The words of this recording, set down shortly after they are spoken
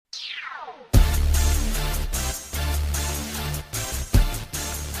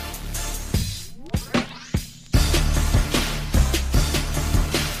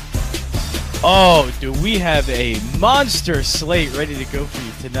Oh, do we have a monster slate ready to go for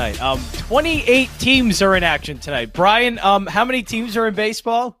you tonight? 28 teams are in action tonight. Brian, how many teams are in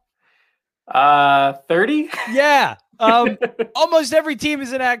baseball? 30? Yeah. Almost every team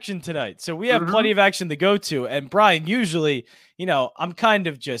is in action tonight. So we have plenty of action to go to. And Brian, usually, I'm kind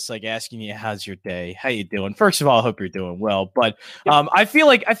of just like asking you, how's your day? How you doing? First of all, I hope you're doing well. But I feel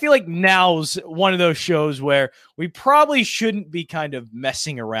like now's one of those shows where we probably shouldn't be kind of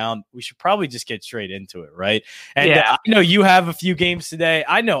messing around. We should probably just get straight into it, right? And I know you have a few games today.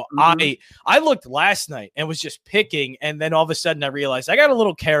 I know I looked last night and was just picking, and then all of a sudden I realized I got a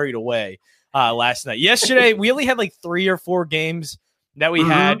little carried away last night. Yesterday, we only had like 3 or 4 games that we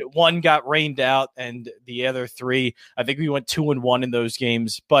had. One got rained out, and the other 3, I think we went 2-1 in those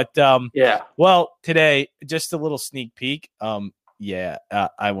games. But well, today, just a little sneak peek. I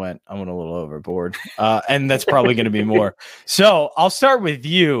went a little overboard, and that's probably going to be more. So I'll start with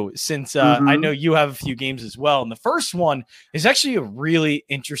you, since I know you have a few games as well. And the first one is actually a really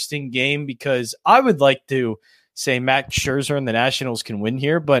interesting game because I would like to say Max Scherzer and the Nationals can win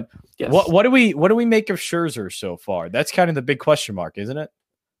here, but what do we make of Scherzer so far? That's kind of the big question mark, isn't it?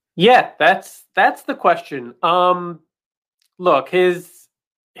 Yeah, that's the question. Look, his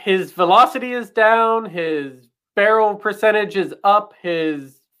velocity is down, his barrel percentage is up,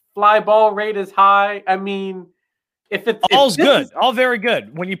 his fly ball rate is high. I mean, all's good, all very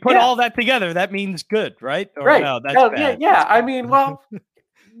good. When you put all that together, that means good, right? Or right. No, that's bad. Yeah. I mean, well,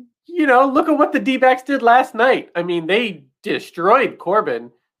 look at what the D-backs did last night. I mean, they destroyed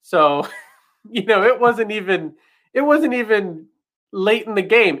Corbin. So, it wasn't even late in the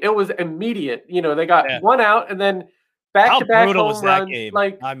game. It was immediate. They got one out and then back-to-back home runs. Game?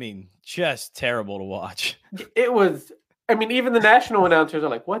 I mean, just terrible to watch. It was. I mean, even the national announcers are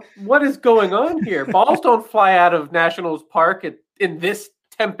like, "What is going on here? Balls don't fly out of Nationals Park in this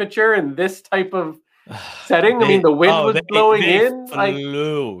temperature and this type of setting." The wind was blowing in. They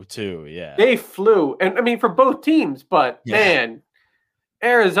flew too, yeah. They flew. And for both teams, but man,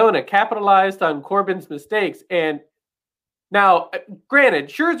 Arizona capitalized on Corbin's mistakes. And now, granted,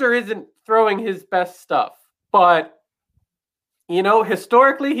 Scherzer isn't throwing his best stuff, but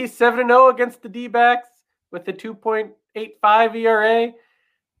historically he's 7-0 against the D-backs with a 2.85 ERA.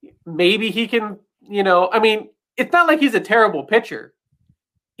 Maybe he can, it's not like he's a terrible pitcher.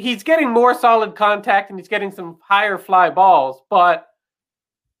 He's getting more solid contact and he's getting some higher fly balls, but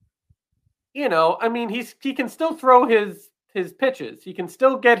he can still throw his pitches. He can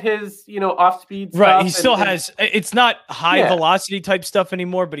still get his, off speed stuff. Right. He still has, it's not high velocity type stuff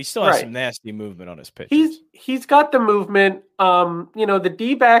anymore, but he still has some nasty movement on his pitches. He's got the movement. The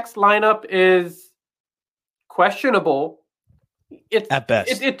D-backs lineup is questionable. It's at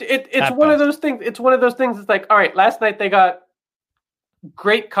best. It's one of those things. It's one of those things. It's like, all right, last night they got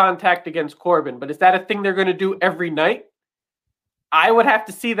great contact against Corbin, but is that a thing they're going to do every night? I would have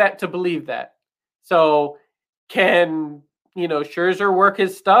to see that to believe that. So can, Scherzer work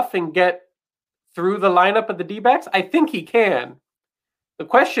his stuff and get through the lineup of the D-backs? I think he can. The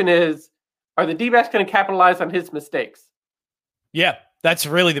question is, are the D-backs going to capitalize on his mistakes? Yeah, that's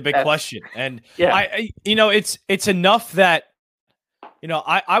really the big question. And it's enough that,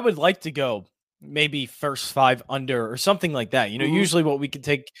 I would like to go maybe first 5 under or something like that. Usually what we could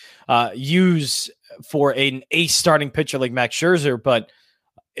use for an ace starting pitcher like Max Scherzer, but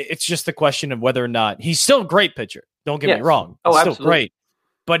it's just the question of whether or not he's still a great pitcher. Don't get me wrong. He's still great,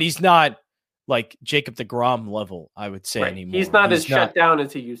 but he's not like Jacob deGrom level, I would say, anymore. He's not as shut down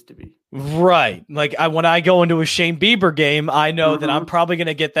as he used to be. Right. Like when I go into a Shane Bieber game, I know that I'm probably going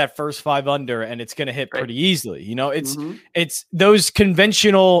to get that first 5 under and it's going to hit pretty easily. It's those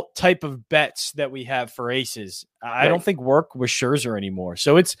conventional type of bets that we have for aces. I don't think work with Scherzer anymore.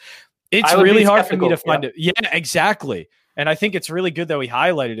 So it's really hard for me to find it. Yeah, exactly. And I think it's really good that we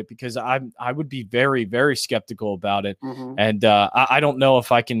highlighted it because I would be very, very skeptical about it. And I don't know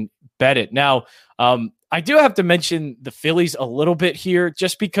if I can bet it. Now, I do have to mention the Phillies a little bit here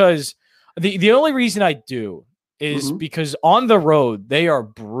just because the only reason I do is because on the road, they are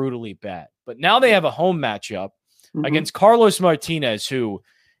brutally bad. But now they have a home matchup against Carlos Martinez, who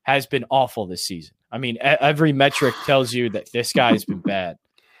has been awful this season. I mean, every metric tells you that this guy has been bad.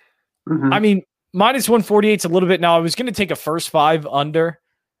 I mean, minus 148 is a little bit. Now, I was going to take a first 5 under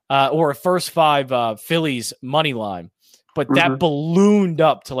or a first 5 Phillies money line, but that ballooned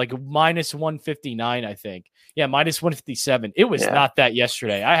up to like minus 159, I think. Yeah, minus 157. It was not that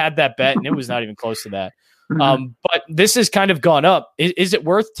yesterday. I had that bet, and it was not even close to that. But this has kind of gone up. Is it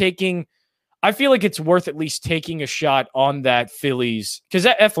worth taking? I feel like it's worth at least taking a shot on that Phillies because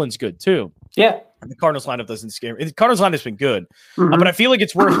that Eflin's good too. Yeah. The Cardinals lineup doesn't scare me. The Cardinals lineup has been good, but I feel like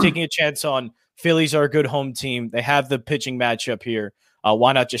it's worth taking a chance on. Phillies are a good home team. They have the pitching matchup here.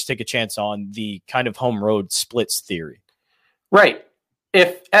 Why not just take a chance on the kind of home road splits theory? Right.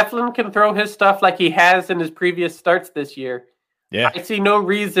 If Eflin can throw his stuff like he has in his previous starts this year, I see no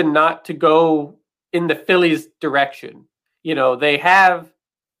reason not to go in the Phillies' direction. They have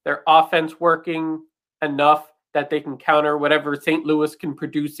their offense working enough that they can counter whatever St. Louis can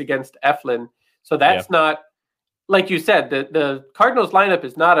produce against Eflin. So that's not, like you said, the Cardinals lineup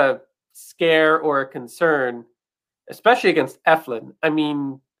is not a scare or a concern, especially against Eflin. I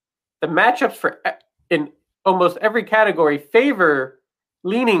mean, the matchups in almost every category favor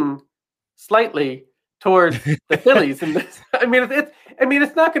leaning slightly towards the Phillies. And it's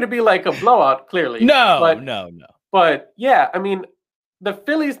not going to be like a blowout, clearly. No. But yeah, I mean, the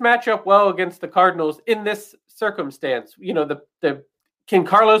Phillies match up well against the Cardinals in this circumstance. Can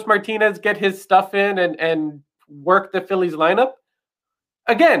Carlos Martinez get his stuff in and work the Phillies lineup?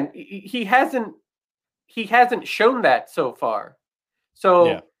 Again, he hasn't shown that so far.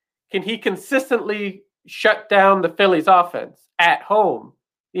 So can he consistently shut down the Phillies offense at home?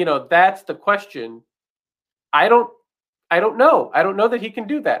 That's the question. I don't know. I don't know that he can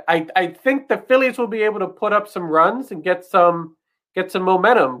do that. I think the Phillies will be able to put up some runs and get some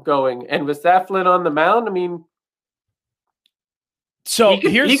momentum going. And with Eflin on the mound, I mean, so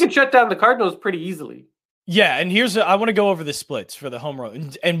he could shut down the Cardinals pretty easily. Yeah, and I want to go over the splits for the home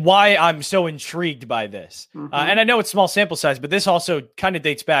road and why I'm so intrigued by this. And I know it's small sample size, but this also kind of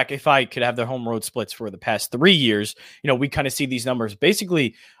dates back. If I could have the home road splits for the past 3 years, we kind of see these numbers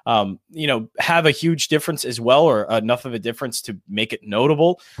basically, have a huge difference as well, or enough of a difference to make it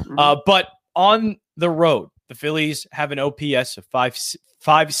notable. But on the road, the Phillies have an OPS of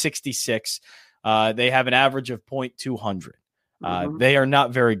 566. They have an average of .200. They are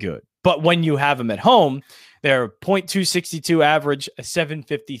not very good. But when you have them at home, they're .262 average, a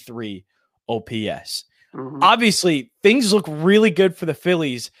 753 OPS. Obviously, things look really good for the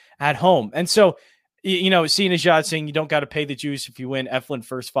Phillies at home. And so, seeing as Jansen, you don't got to pay the juice if you win. Eflin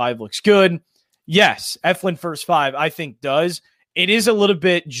first 5 looks good. Yes, Eflin first 5, I think, does. It is a little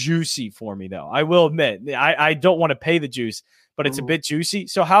bit juicy for me, though. I will admit, I don't want to pay the juice, but it's a bit juicy.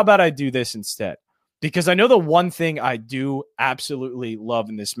 So how about I do this instead? Because I know the one thing I do absolutely love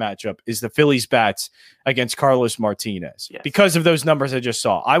in this matchup is the Phillies bats against Carlos Martinez. Because of those numbers I just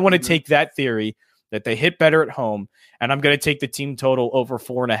saw. I want to take that theory that they hit better at home, and I'm going to take the team total over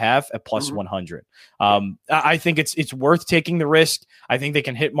 4.5 at plus 100. I think it's worth taking the risk. I think they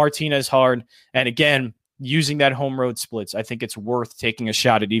can hit Martinez hard. And again, using that home road splits, I think it's worth taking a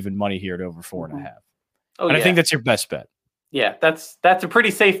shot at even money here at over 4.5. I think that's your best bet. Yeah, that's a pretty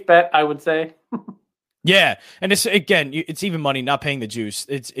safe bet, I would say. Yeah, and it's even money, not paying the juice.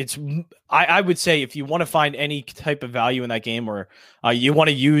 I would say if you want to find any type of value in that game, or you want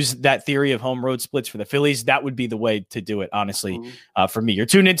to use that theory of home road splits for the Phillies, that would be the way to do it, honestly, for me. You're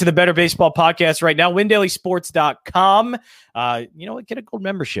tuned into the Better Baseball Podcast right now, WinDailySports.com. Get a gold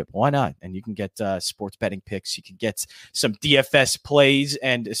membership. Why not? And you can get sports betting picks. You can get some DFS plays,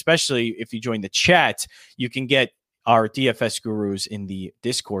 and especially if you join the chat, you can get our DFS gurus in the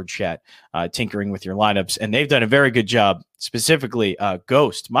Discord chat, tinkering with your lineups, and they've done a very good job. Specifically,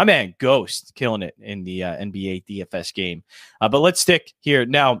 Ghost, my man Ghost, killing it in the NBA DFS game. But let's stick here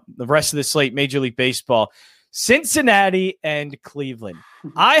now. The rest of the slate, Major League Baseball, Cincinnati and Cleveland.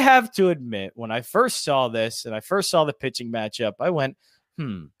 I have to admit, when I first saw this and I first saw the pitching matchup, I went,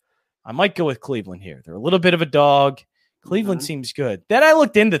 I might go with Cleveland here. They're a little bit of a dog. Cleveland seems good. Then I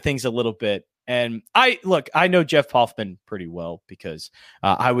looked into things a little bit. And I know Jeff Hoffman pretty well because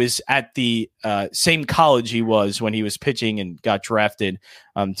I was at the same college he was when he was pitching and got drafted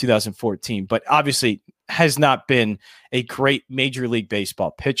 2014, but obviously has not been a great Major League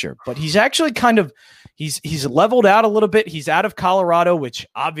Baseball pitcher. But he's actually he's leveled out a little bit. He's out of Colorado, which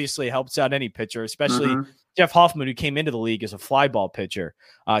obviously helps out any pitcher, especially Jeff Hoffman, who came into the league as a fly ball pitcher.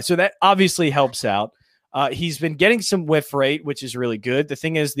 So that obviously helps out. He's been getting some whiff rate, which is really good. The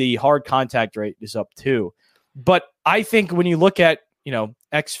thing is, the hard contact rate is up too. But I think when you look at,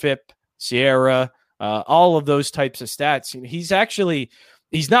 XFIP, Sierra, all of those types of stats,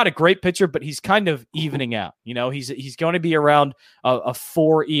 he's not a great pitcher, but he's kind of evening out. He's going to be around a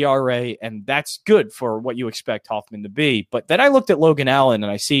 4 ERA, and that's good for what you expect Hoffman to be. But then I looked at Logan Allen,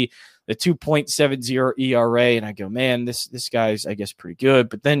 and I see the 2.70 ERA, and I go, man, this guy's, I guess, pretty good.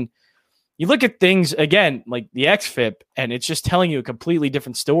 But then you look at things, again, like the XFIP, and it's just telling you a completely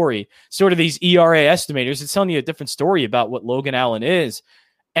different story. Sort of these ERA estimators, it's telling you a different story about what Logan Allen is.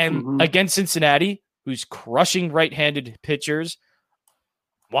 And against Cincinnati, who's crushing right-handed pitchers,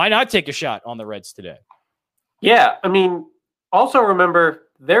 Why not take a shot on the Reds today? Yeah, I mean, also remember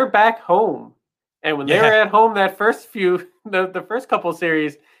they're back home, and when they were at home that first few, the first couple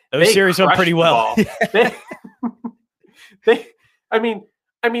series, those series went pretty well. I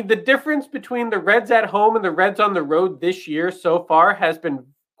mean, the difference between the Reds at home and the Reds on the road this year so far has been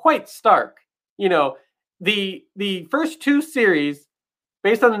quite stark. You know, the first two series,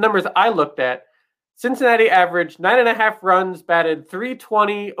 based on the numbers I looked at, Cincinnati averaged 9.5 runs, batted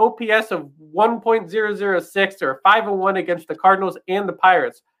 .320, OPS of 1.006, or 5-1 against the Cardinals and the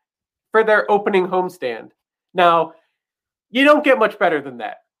Pirates for their opening homestand. Now, you don't get much better than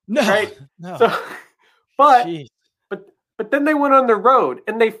that, right? No. So, but then they went on the road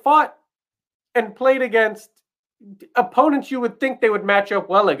and they fought and played against opponents you would think they would match up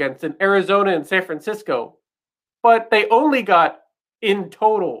well against in Arizona and San Francisco, but they only got in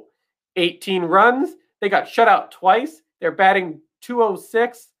total 18 runs. They got shut out twice. They're batting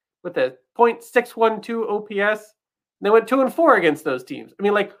 .206 with a .612 OPS. They went 2-4 against those teams. I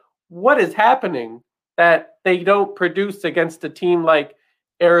mean, like, what is happening that they don't produce against a team like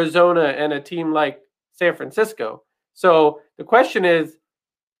Arizona and a team like San Francisco? So the question is,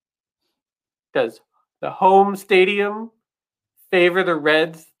 does the home stadium favor the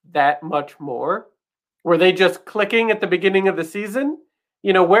Reds that much more? Were they just clicking at the beginning of the season?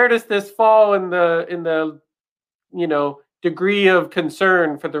 You know, where does this fall in the degree of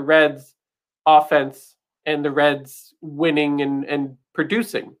concern for the Reds offense and the Reds winning and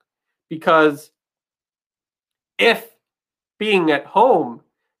producing? Because if being at home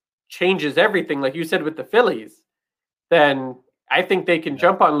changes everything, like you said with the Phillies, then I think they can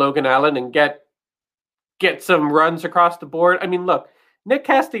jump on Logan Allen and get some runs across the board. I mean, look, Nick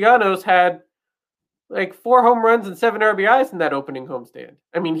Castellanos had like 4 home runs and 7 RBIs in that opening homestand.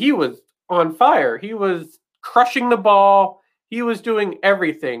 I mean, he was on fire. He was crushing the ball. He was doing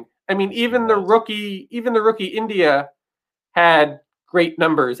everything. I mean, even the rookie India had great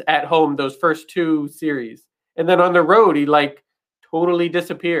numbers at home those first 2 series. And then on the road, he like totally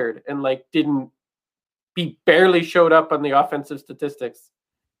disappeared and like he barely showed up on the offensive statistics,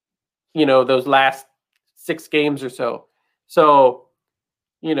 you know, those last 6 games or so. So,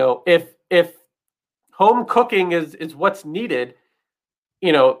 you know, if home cooking is what's needed,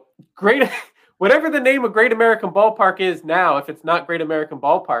 you know, great, whatever the name of Great American Ballpark is now, if it's not Great American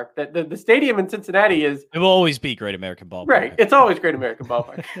Ballpark, that the stadium in Cincinnati is... It will always be Great American Ballpark. Right. It's always Great American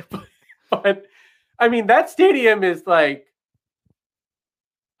Ballpark. but, I mean, that stadium is like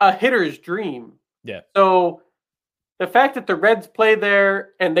a hitter's dream. Yeah. So the fact that the Reds play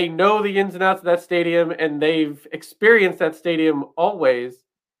there and they know the ins and outs of that stadium and they've experienced that stadium always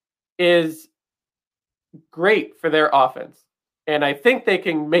is great for their offense. And I think they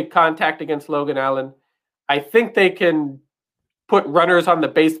can make contact against Logan Allen. I think they can put runners on the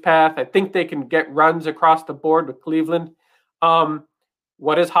base path. I think they can get runs across the board with Cleveland.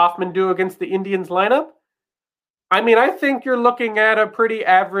 What does Hoffman do against the Indians lineup? I mean, I think you're looking at a pretty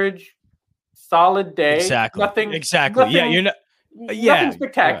average, solid day. Exactly. Nothing, yeah, you're not. Nothing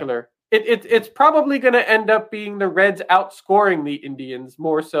spectacular. Right. It's probably going to end up being the Reds outscoring the Indians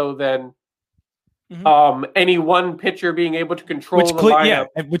more so than any one pitcher being able to control the lineup.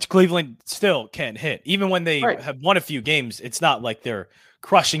 Yeah, which Cleveland still can't hit. Even when they have won a few games, it's not like they're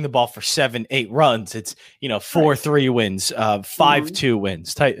crushing the ball for 7-8 runs. It's 4-3 wins, 5-2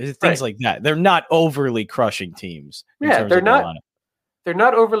 wins, things like that. They're not overly crushing teams. Yeah, they're not. They're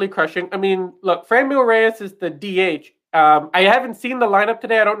not overly crushing. I mean, look, Franmil Reyes is the DH. I haven't seen the lineup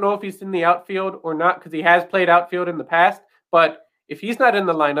today. I don't know if he's in the outfield or not because he has played outfield in the past. But if he's not in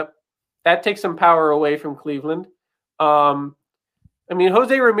the lineup, that takes some power away from Cleveland. I mean,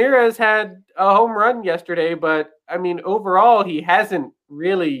 Jose Ramirez had a home run yesterday, but I mean, overall, he hasn't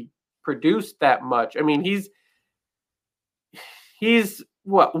really produced that much. I mean, he's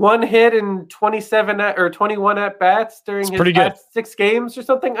what, 1 hit in 27 or 21 at bats during his last 6 games or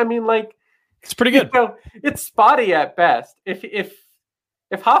something. I mean, like, it's pretty good. It's spotty at best. If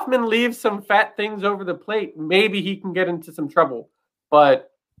Hoffman leaves some fat things over the plate, maybe he can get into some trouble. But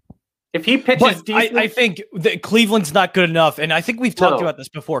if he pitches decent, I think that Cleveland's not good enough, and I think we've talked about this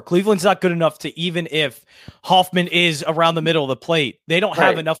before. Cleveland's not good enough to, even if Hoffman is around the middle of the plate, they don't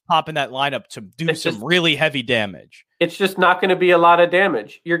have enough pop in that lineup to do some really heavy damage. It's just not going to be a lot of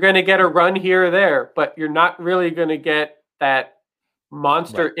damage. You're going to get a run here or there, but you're not really going to get that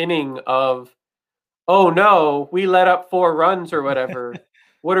monster inning of, oh no, we let up 4 runs or whatever.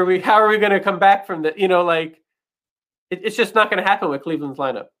 How are we going to come back from that? It's just not going to happen with Cleveland's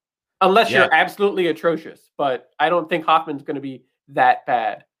lineup. Unless you're absolutely atrocious, but I don't think Hoffman's going to be that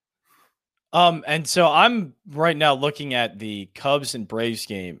bad. And so I'm right now looking at the Cubs and Braves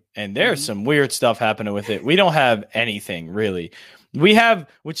game, and there's some weird stuff happening with it. We don't have anything really. We have,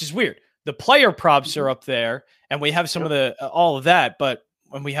 which is weird. The player props are up there, and we have some of the all of that. But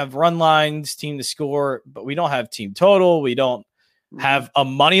when we have run lines, team to score, but we don't have team total. We don't have a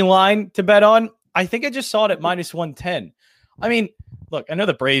money line to bet on. I think I just saw it at -110. I mean, look, I know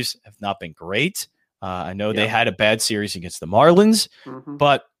the Braves have not been great. I know they had a bad series against the Marlins,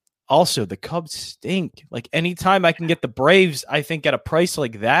 but also the Cubs stink. Like anytime I can get the Braves, I think at a price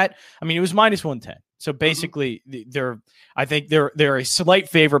like that, I mean, it was -110. So basically I think they're a slight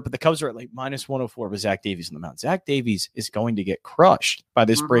favorite, but the Cubs are at like -104 with Zach Davies in the mound. Zach Davies is going to get crushed by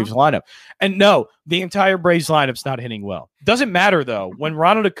this Braves lineup. And no, the entire Braves lineup's not hitting well. Doesn't matter though. When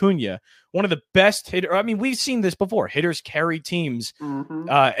Ronald Acuna, one of the best hitters, I mean, we've seen this before. Hitters carry teams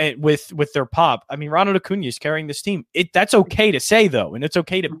with their pop. I mean, Ronald Acuna is carrying this team. That's okay to say though, and it's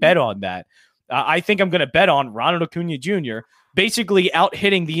okay to bet on that. I think I'm going to bet on Ronald Acuna Jr. basically out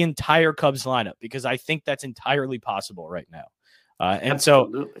hitting the entire Cubs lineup because I think that's entirely possible right now. And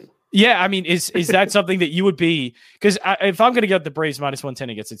Absolutely. So, yeah, I mean, is that something that you would be? Because if I'm going to get the Braves -110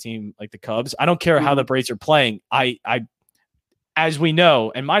 against a team like the Cubs, I don't care how the Braves are playing. I as we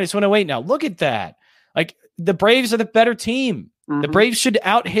know, and -108 now. Look at that. Like the Braves are the better team. The Braves should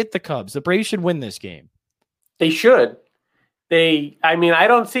out hit the Cubs. The Braves should win this game. They should. I mean, I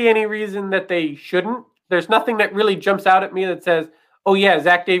don't see any reason that they shouldn't. There's nothing that really jumps out at me that says, oh yeah,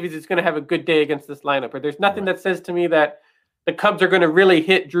 Zach Davies is going to have a good day against this lineup. Or there's nothing that says to me that the Cubs are going to really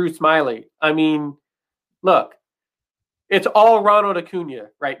hit Drew Smyly. I mean, look, it's all Ronald Acuna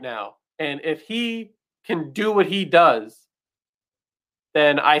right now. And if he can do what he does,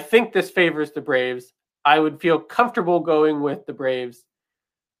 then I think this favors the Braves. I would feel comfortable going with the Braves.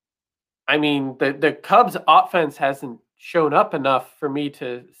 I mean, the Cubs offense hasn't shown up enough for me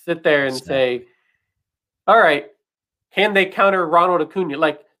to sit there and say, all right, can they counter Ronald Acuna?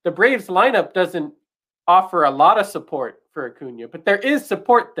 Like the Braves lineup doesn't offer a lot of support for Acuna, but there is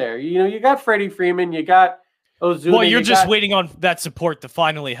support there. You know, you got Freddie Freeman, you got Ozuna. Well, you're just waiting on that support to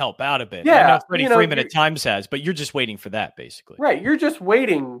finally help out a bit. Yeah, I know Freddie Freeman at times has, but you're just waiting for that basically. Right. You're just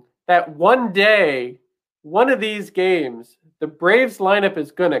waiting that one day, one of these games, the Braves lineup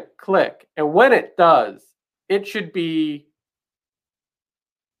is going to click. And when it does, it should be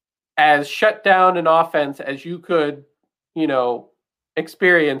as shut down an offense as you could,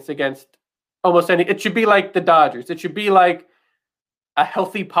 experience against almost any. It should be like the Dodgers. It should be like a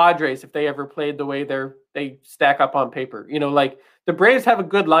healthy Padres if they ever played the way they stack up on paper. Like the Braves have a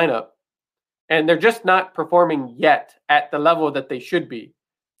good lineup, and they're just not performing yet at the level that they should be.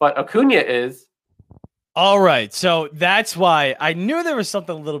 But Acuna is. All right, so that's why I knew there was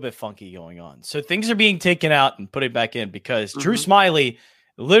something a little bit funky going on. So things are being taken out and put it back in because Drew Smyly,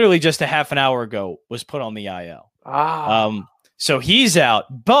 literally just a half an hour ago, was put on the IL. So he's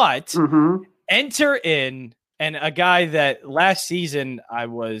out, but enter in, and a guy that last season I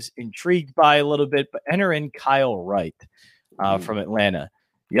was intrigued by a little bit, but enter in Kyle Wright from Atlanta.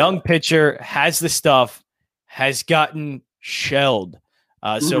 Young pitcher, has the stuff, has gotten shelled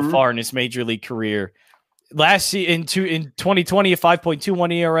so far in his major league career. Last season in 2020, a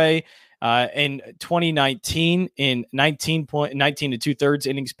 5.21 ERA. In 2019, in 19 and 2/3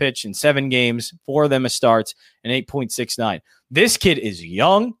 innings pitched in 7 games, 4 of them as starts, and 8.69. This kid is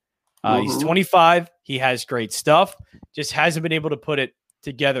young. He's 25. He has great stuff. Just hasn't been able to put it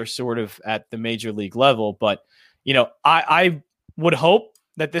together sort of at the major league level. But, I would hope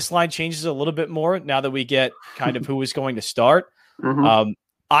that this line changes a little bit more now that we get kind of who is going to start.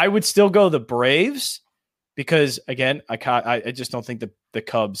 I would still go the Braves because, again, I just don't think the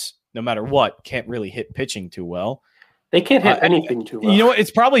Cubs, no matter what, can't really hit pitching too well. They can't hit anything too well. You know what?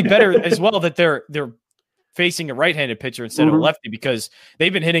 It's probably better as well that they're facing a right-handed pitcher instead of a lefty because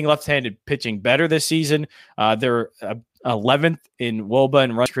they've been hitting left-handed pitching better this season. They're 11th in WOBA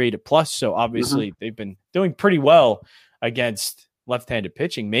and runs created plus, so obviously they've been doing pretty well against left-handed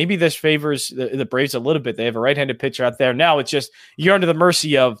pitching. Maybe this favors the Braves a little bit. They have a right-handed pitcher out there. Now it's just you're under the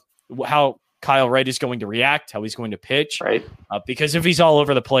mercy of how Kyle Wright is going to react, how he's going to pitch. Right. Because if he's all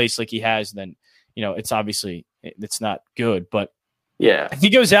over the place like he has, then, it's obviously it's not good. But yeah, if he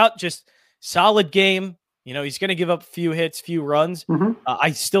goes out, just solid game. He's going to give up a few hits, few runs.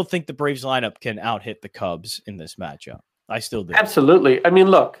 I still think the Braves lineup can out-hit the Cubs in this matchup. I still do. Absolutely. I mean,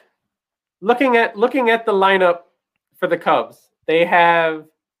 looking at the lineup for the Cubs, they have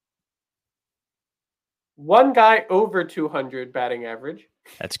one guy over 200 batting average.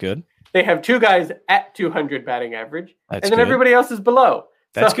 That's good. They have 2 guys at 200 batting average, and then everybody else is below.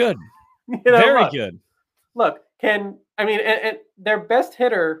 That's good. Very good. Look, and their best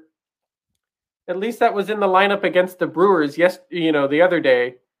hitter at least that was in the lineup against the Brewers. Yes, the other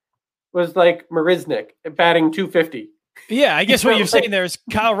day was like Marisnik batting 250. Yeah, I guess what you're saying there is,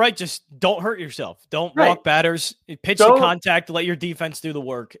 Kyle Wright, just don't hurt yourself. Don't walk batters. Pitch the contact. Let your defense do the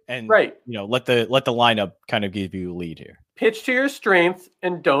work, and let the lineup kind of give you a lead here. Pitch to your strengths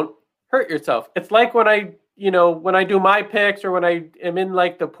and don't hurt yourself. It's like when I do my picks or when I am in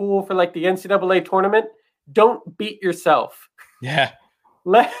like the pool for like the NCAA tournament. Don't beat yourself. Yeah.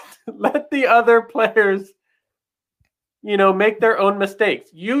 Let the other players, make their own mistakes.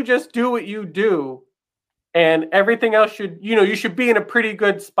 You just do what you do. And everything else should, you should be in a pretty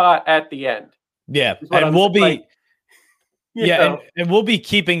good spot at the end. Yeah. And we'll be, and we'll be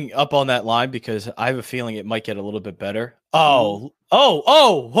keeping up on that line because I have a feeling it might get a little bit better. Oh.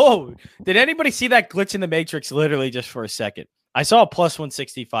 Did anybody see that glitch in the Matrix literally just for a second? I saw a plus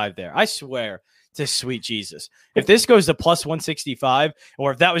 165 there. I swear to sweet Jesus. If this goes to plus 165,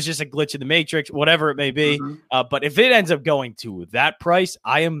 or if that was just a glitch in the Matrix, whatever it may be, but if it ends up going to that price,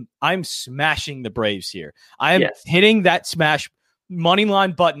 I'm smashing the Braves here. I am hitting that smash money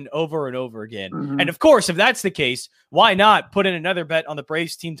line button over and over again. And of course, if that's the case, why not put in another bet on the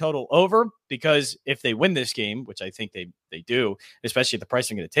Braves team total over? Because if they win this game, which I think they do, especially at the price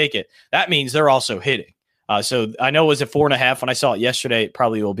I'm going to take it, that means they're also hitting. So I know it was at 4.5 when I saw it yesterday. It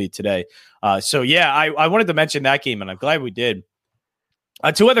probably will be today. I wanted to mention that game, and I'm glad we did.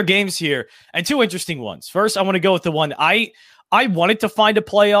 Two other games here, and two interesting ones. First, I want to go with the one I wanted to find a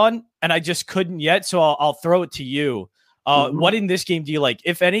play on, and I just couldn't yet, so I'll throw it to you. What in this game do you like?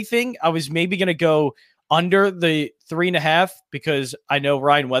 If anything, I was maybe going to go under the 3.5 because I know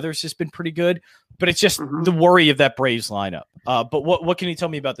Ryan Weathers has been pretty good, but it's just the worry of that Braves lineup. But what can you tell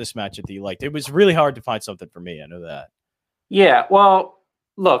me about this matchup that you liked? It was really hard to find something for me. I know that. Yeah, well,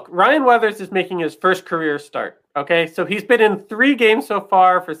 look, Ryan Weathers is making his first career start. Okay, so he's been in 3 games so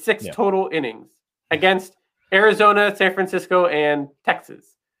far for 6 total innings against Arizona, San Francisco, and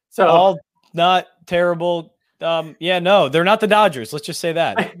Texas. So all not terrible. No, they're not the Dodgers. Let's just say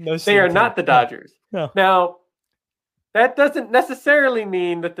that. They are not the Dodgers. No. Now, that doesn't necessarily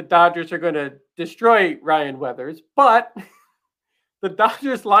mean that the Dodgers are going to destroy Ryan Weathers, but the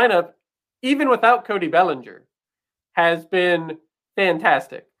Dodgers lineup, even without Cody Bellinger, has been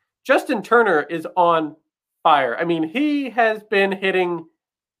fantastic. Justin Turner is on fire. I mean, he has been hitting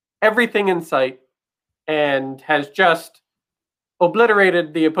everything in sight and has just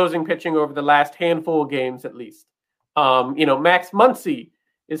obliterated the opposing pitching over the last handful of games at least. Max Muncy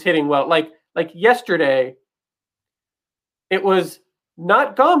is hitting well. Like yesterday, it was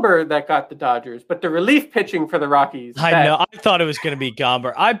not Gomber that got the Dodgers, but the relief pitching for the Rockies. I know. I thought it was going to be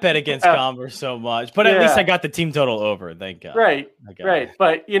Gomber. I bet against Gomber so much, but at least I got the team total over. Thank God. Right.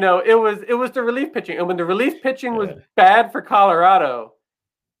 But it was the relief pitching, and when the relief pitching was bad for Colorado,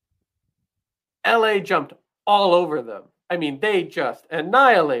 LA jumped all over them. I mean, they just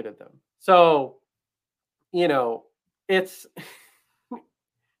annihilated them. So, it's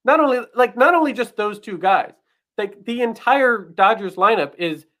not only just those two guys. Like the entire Dodgers lineup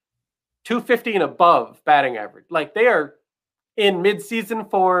is 250 and above batting average. Like they are in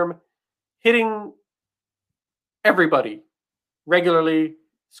midseason form, hitting everybody regularly,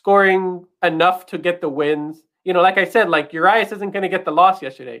 scoring enough to get the wins. Like I said, like Urias isn't going to get the loss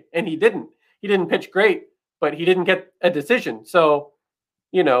yesterday, and he didn't. He didn't pitch great, but he didn't get a decision. So,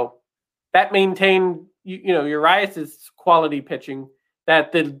 that maintained, Urias's quality pitching,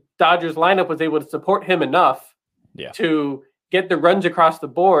 that the Dodgers lineup was able to support him enough to get the runs across the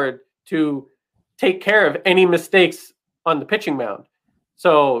board to take care of any mistakes on the pitching mound.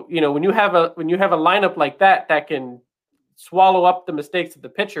 So, when you have a lineup like that can swallow up the mistakes of the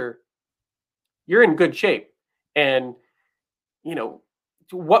pitcher, you're in good shape. And,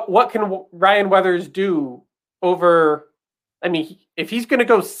 what can Ryan Weathers do over? I mean, if he's going to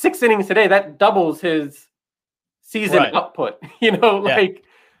go 6 innings today, that doubles his season output.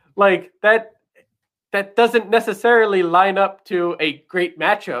 Like that doesn't necessarily line up to a great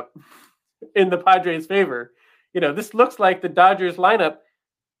matchup in the Padres' favor. This looks like the Dodgers lineup.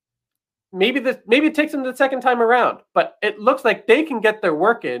 Maybe it takes them the second time around, but it looks like they can get their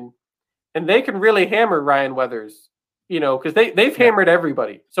work in, and they can really hammer Ryan Weathers. Because they've hammered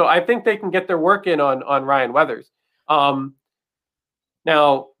everybody. So I think they can get their work in on Ryan Weathers.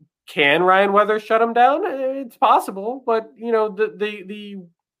 Now, can Ryan Weathers shut him down? It's possible, but the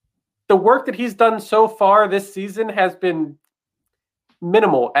work that he's done so far this season has been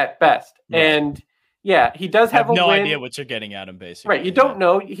minimal at best. Right. And he does have a win. Idea what you're getting at him, basically. Right, you don't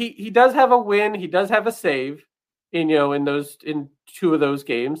know. He does have a win. He does have a save. In 2 of those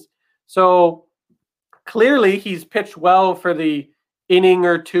games. So clearly, he's pitched well for the inning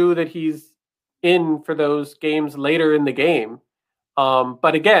or 2 that he's in for those games later in the game.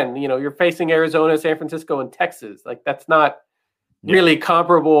 But again, you're facing Arizona, San Francisco, and Texas. Like, that's not really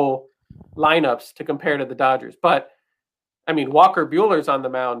comparable lineups to compare to the Dodgers. But I mean, Walker Buehler's on the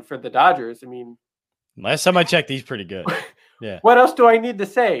mound for the Dodgers. I mean, last time I checked, he's pretty good. Yeah. What else do I need to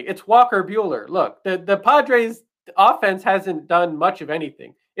say? It's Walker Buehler. Look, the Padres offense hasn't done much of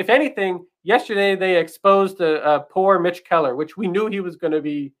anything. If anything, yesterday they exposed a poor Mitch Keller, which we knew he was going to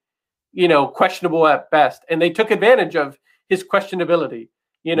be, questionable at best. And they took advantage of his questionability.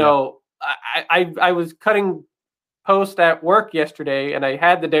 I was cutting post at work yesterday, and I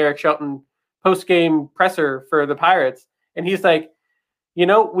had the Derek Shelton post-game presser for the Pirates. And he's like,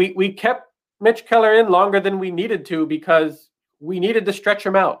 we kept Mitch Keller in longer than we needed to because we needed to stretch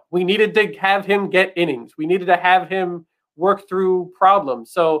him out. We needed to have him get innings. We needed to have him work through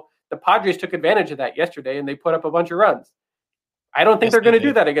problems. So the Padres took advantage of that yesterday, and they put up a bunch of runs. I don't think they're going to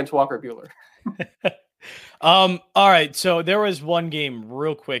do that against Walker Buehler. All right. So there was one game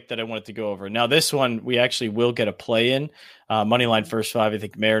real quick that I wanted to go over. Now, this one, we actually will get a play in. Moneyline first five, I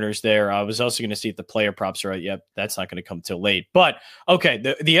think Mariners there. I was also going to see if the player props are right. Yep, that's not going to come till late. But, okay,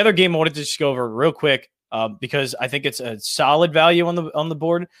 the other game I wanted to just go over real quick because I think it's a solid value on the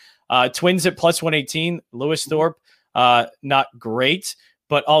board. Twins at plus 118. Lewis Thorpe, not great.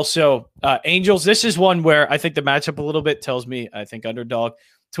 But also Angels. This is one where I think the matchup a little bit tells me I think underdog.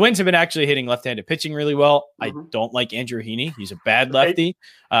 Twins have been actually hitting left-handed pitching really well. I don't like Andrew Heaney. He's a bad lefty,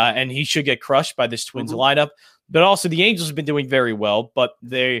 and he should get crushed by this Twins lineup. But also the Angels have been doing very well, but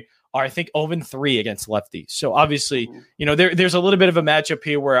they are, I think, 0-3 against lefties. So obviously, there's a little bit of a matchup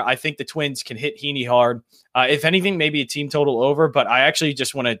here where I think the Twins can hit Heaney hard. If anything, maybe a team total over, but I actually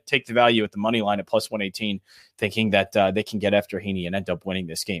just want to take the value at the money line at plus 118, thinking that they can get after Heaney and end up winning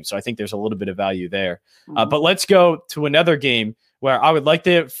this game. So I think there's a little bit of value there. But let's go to another game where I would like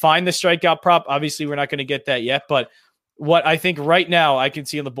to find the strikeout prop. Obviously, we're not going to get that yet, but what I think right now I can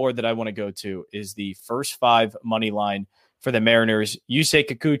see on the board that I want to go to is the first five money line for the Mariners. Yusei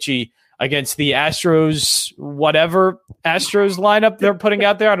Kikuchi against the Astros, whatever Astros lineup they're putting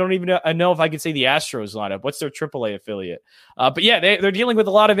out there. I don't even know if I can say the Astros lineup. What's their AAA affiliate? But yeah, they're dealing with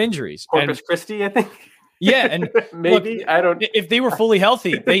a lot of injuries. Corpus Christi, I think. Yeah, and maybe look, I don't. If they were fully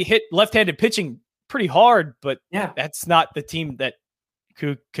healthy, they hit left-handed pitching pretty hard, but that's not the team that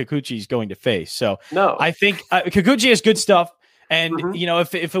Kikuchi is going to face. So no, I think Kikuchi has good stuff. And,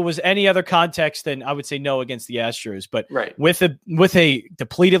 if it was any other context, then I would say no against the Astros. But with a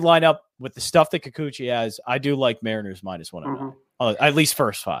depleted lineup, with the stuff that Kikuchi has, I do like Mariners -109, at least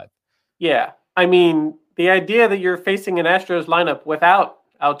first five. Yeah. I mean, the idea that you're facing an Astros lineup without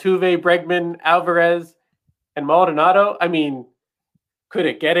Altuve, Bregman, Alvarez, and Maldonado, I mean, could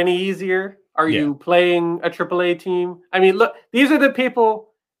it get any easier? Are you playing a AAA team? I mean, look, these are the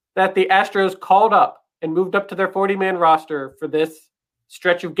people that the Astros called up and moved up to their 40-man roster for this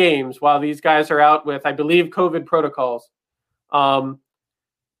stretch of games while these guys are out with, I believe, COVID protocols.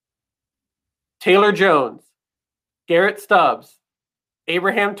 Taylor Jones, Garrett Stubbs,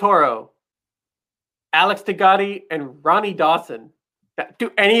 Abraham Toro, Alex DeGotti, and Ronnie Dawson.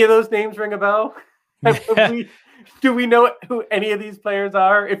 Do any of those names ring a bell? Do we know who any of these players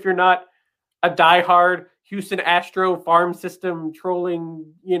are if you're not a diehard Houston Astro farm system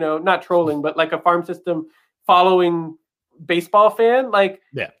trolling, not trolling, but like a farm system following baseball fan?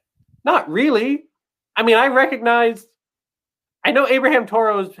 Not really. I mean, I know Abraham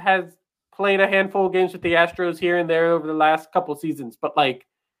Toro has played a handful of games with the Astros here and there over the last couple seasons, but like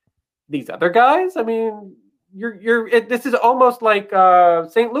these other guys, I mean, this is almost like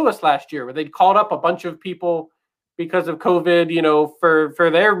St. Louis last year where they'd called up a bunch of people because of COVID,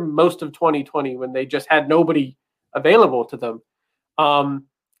 for their most of 2020 when they just had nobody available to them.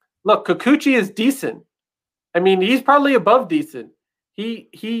 Look, Kikuchi is decent. I mean, he's probably above decent.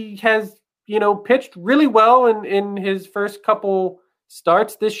 He has, pitched really well in his first couple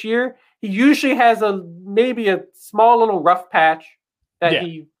starts this year. He usually has maybe a small little rough patch that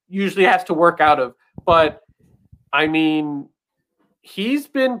he usually has to work out of. But I mean, he's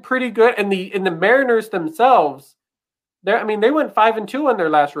been pretty good. And the Mariners themselves, they went 5-2 on their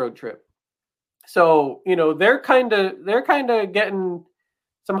last road trip. So, they're kind of getting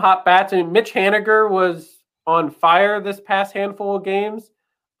some hot bats. And Mitch Haniger was on fire this past handful of games.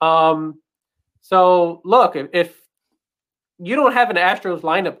 So look, if you don't have an Astros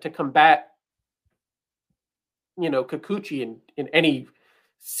lineup to combat, Kikuchi in any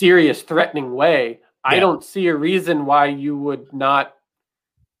serious threatening way, I don't see a reason why you would not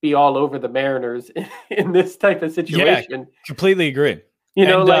be all over the Mariners in this type of situation. Yeah, completely agree.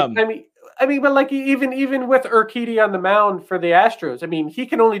 I mean, but like even with Urquidy on the mound for the Astros, I mean, he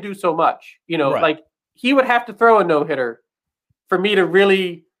can only do so much. Right. Like he would have to throw a no-hitter for me to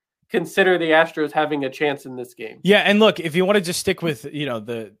really consider the Astros having a chance in this game. Yeah, and look, if you want to just stick with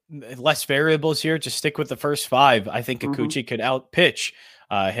the less variables here, just stick with the first five. I think Kikuchi could outpitch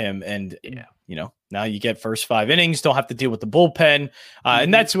him, and now you get first 5 innings, don't have to deal with the bullpen,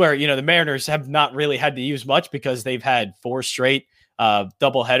 and that's where the Mariners have not really had to use much because they've had 4 straight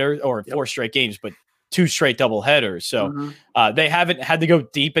doubleheaders or 4 straight games, but 2 straight doubleheaders. So they haven't had to go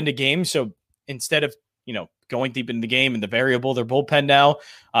deep into games. So instead of going deep into the game and the variable, their bullpen now,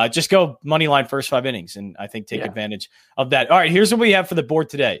 just go money line first 5 innings, and I think take advantage of that. All right, here's what we have for the board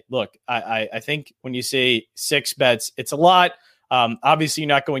today. Look, I think when you say 6 bets, it's a lot. Obviously, you're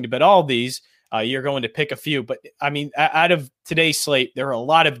not going to bet all of these. You're going to pick a few, but I mean, out of today's slate, there are a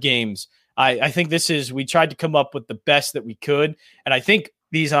lot of games. I think we tried to come up with the best that we could, and I think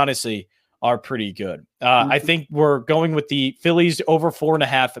these honestly are pretty good. I think we're going with the Phillies over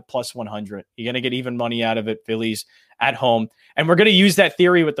 4.5 at plus 100. You're going to get even money out of it. Phillies at home. And we're going to use that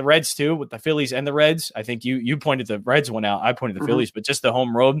theory with the Reds too, with the Phillies and the Reds. I think you pointed the Reds one out. I pointed the Phillies, but just the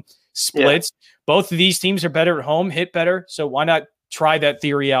home road splits. Yeah. Both of these teams are better at home, hit better. So why not try that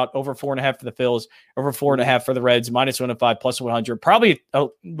theory out? Over 4.5 for the Phils, over 4.5 for the Reds, minus 105, plus 100. Probably a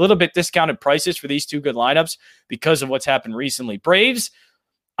little bit discounted prices for these two good lineups because of what's happened recently. Braves,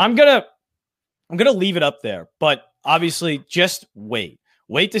 I'm going to leave it up there, but obviously just wait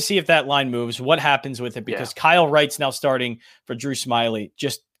to see if that line moves, what happens with it, because Kyle Wright's now starting for Drew Smyly.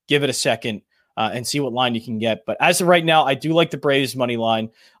 Just give it a second and see what line you can get. But as of right now, I do like the Braves money line.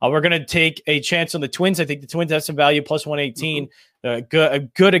 We're going to take a chance on the Twins. I think the Twins have some value, plus 118.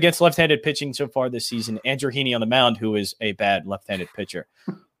 Good against left-handed pitching so far this season. Andrew Heaney on the mound, who is a bad left-handed pitcher.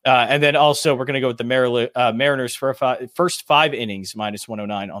 And then also we're going to go with the Mariners for first 5 innings, minus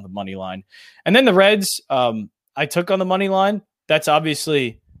 109 on the money line. And then the Reds, I took on the money line. That's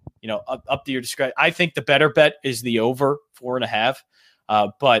obviously, up to your discretion. I think the better bet is the over 4.5.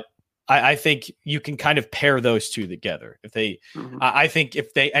 But I think you can kind of pair those two together. If they, I think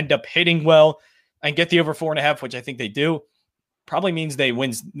if they end up hitting well and get the over 4.5, which I think they do, probably means they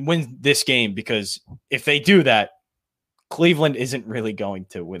win this game, because if they do that, Cleveland isn't really going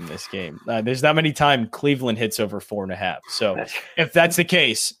to win this game. There's not many times Cleveland hits over 4.5. So if that's the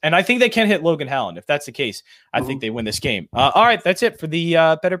case, and I think they can hit Logan Hallen. If that's the case, I think they win this game. All right, that's it for the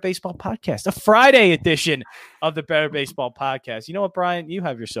Better Baseball Podcast, a Friday edition of the Better Baseball Podcast. You know what, Brian? You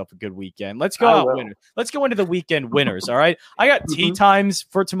have yourself a good weekend. Let's go out winners. Let's go into the weekend winners. All right, I got tee times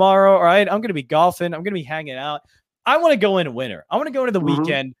for tomorrow. All right, I'm going to be golfing. I'm going to be hanging out. I want to go in a winner. I want to go into the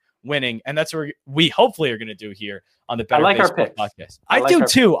weekend winning, and that's what we hopefully are going to do here on the Better Baseball Podcast. I do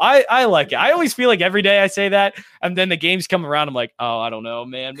too. I like it. I always feel like every day I say that, and then the games come around, I'm like, oh, I don't know,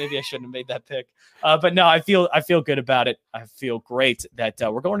 man. Maybe I shouldn't have made that pick. But no, I feel good about it. I feel great that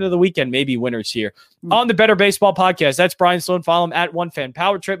we're going to the weekend, maybe winners here on the Better Baseball Podcast. That's Brian Slone. Follow him at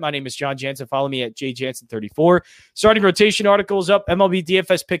OneFanPowerTrip. My name is John Jansen. Follow me at JJansen34. Starting rotation articles up. MLB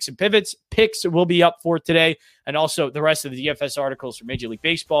DFS picks and pivots. Picks will be up for today, and also the rest of the DFS articles for Major League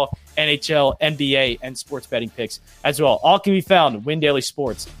Baseball, NHL, NBA, and sports betting picks as well. All can be found at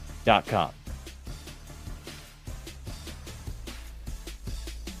windailysports.com.